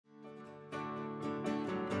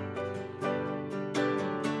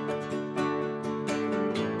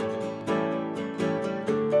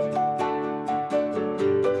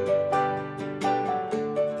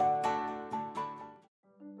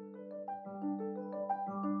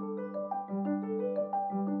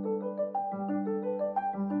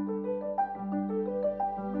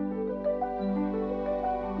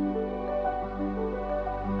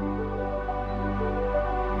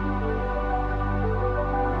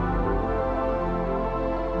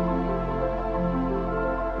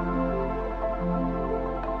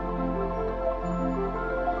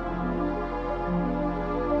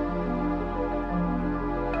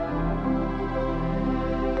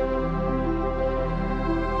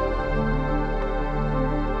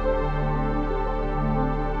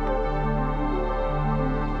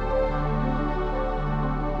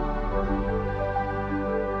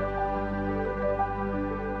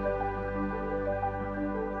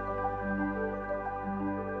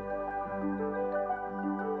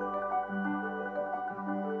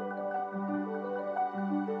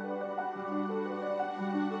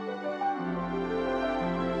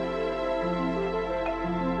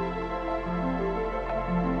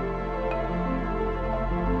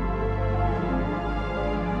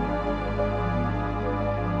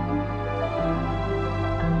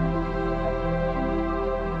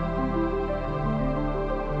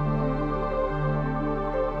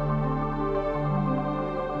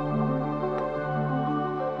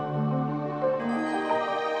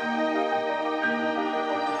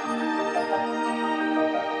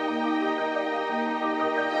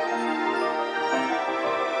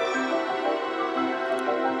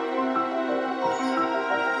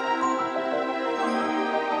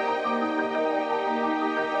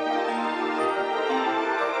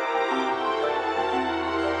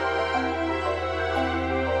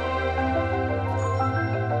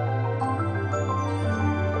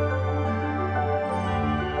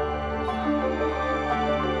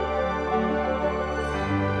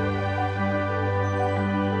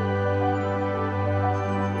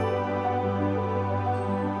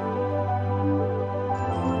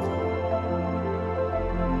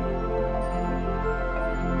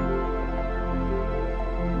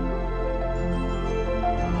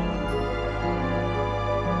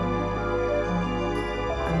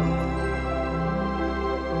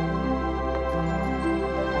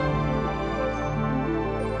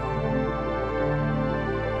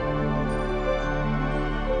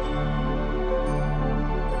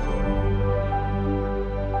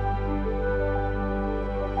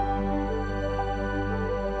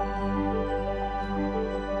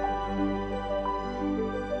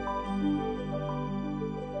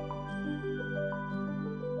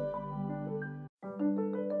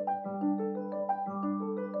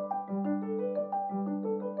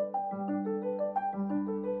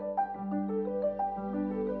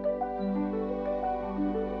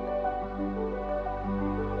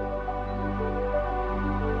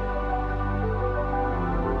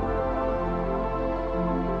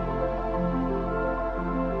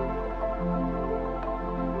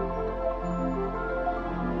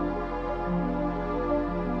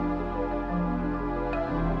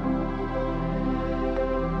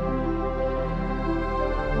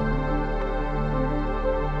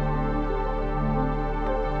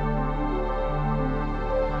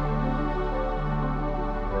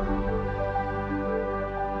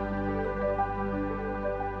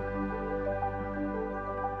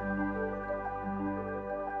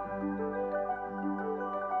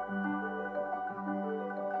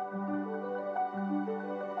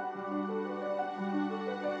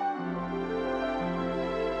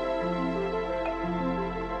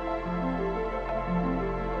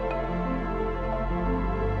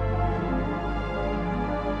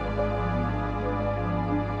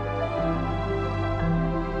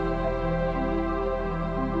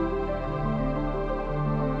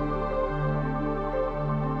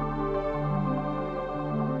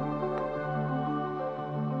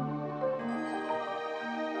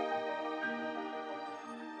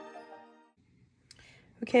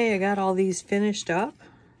Okay, I got all these finished up.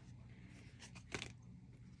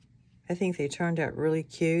 I think they turned out really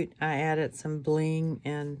cute. I added some bling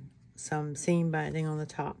and some seam binding on the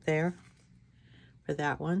top there for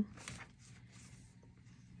that one.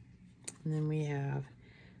 And then we have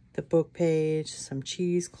the book page, some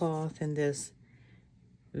cheesecloth, and this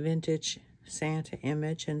vintage Santa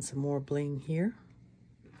image, and some more bling here.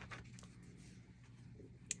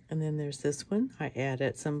 And then there's this one. I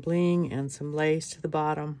added some bling and some lace to the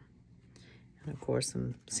bottom, and of course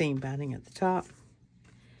some seam binding at the top.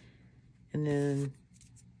 And then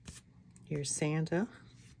here's Santa,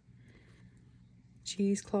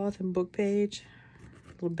 cheesecloth and book page,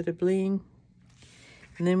 a little bit of bling.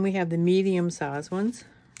 And then we have the medium-sized ones.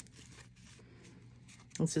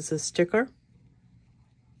 This is a sticker.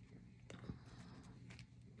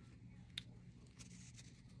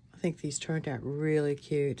 I think these turned out really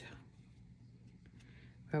cute.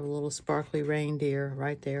 We have a little sparkly reindeer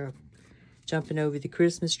right there jumping over the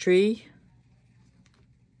Christmas tree.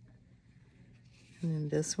 And then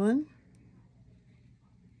this one.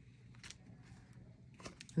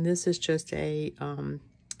 And this is just a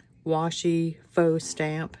washi faux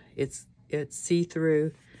stamp. It's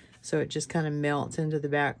see-through, so it just kind of melts into the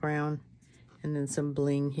background. And then some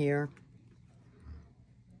bling here.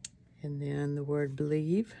 And then the word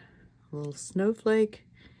believe, a little snowflake,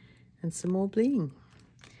 and some more bling.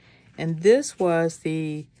 And this was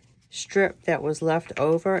the strip that was left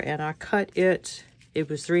over, and I cut it. It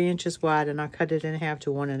was 3 inches wide, and I cut it in half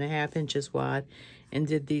to 1.5 inches wide, and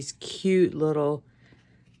did these cute little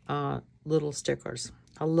stickers.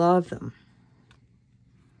 I love them.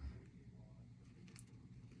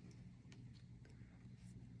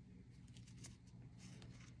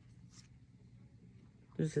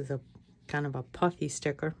 This is a kind of a puffy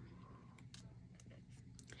sticker.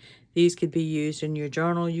 These could be used in your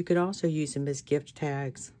journal. You could also use them as gift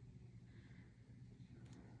tags.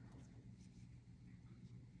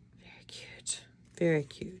 Very cute. Very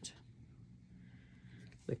cute.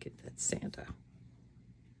 Look at that Santa.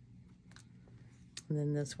 And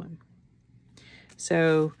then this one.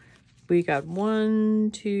 So we got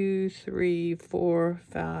 1, 2, 3, 4,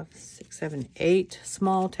 5, 6, 7, 8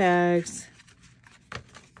 small tags.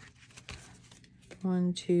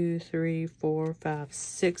 1, 2, 3, 4, 5,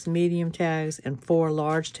 6 medium tags, and 4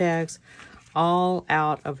 large tags, all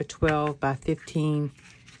out of a 12 by 15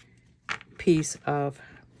 piece of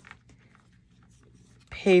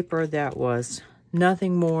paper that was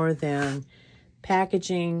nothing more than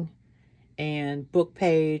packaging and book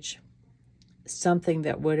page, something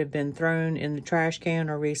that would have been thrown in the trash can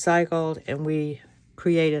or recycled, and we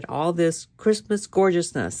created all this Christmas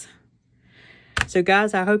gorgeousness. So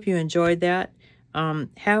guys, I hope you enjoyed that.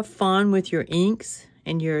 Have fun with your inks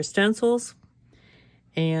and your stencils,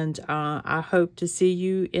 and I hope to see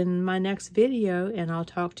you in my next video, and I'll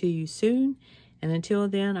talk to you soon. And until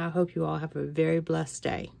then, I hope you all have a very blessed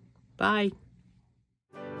day. Bye.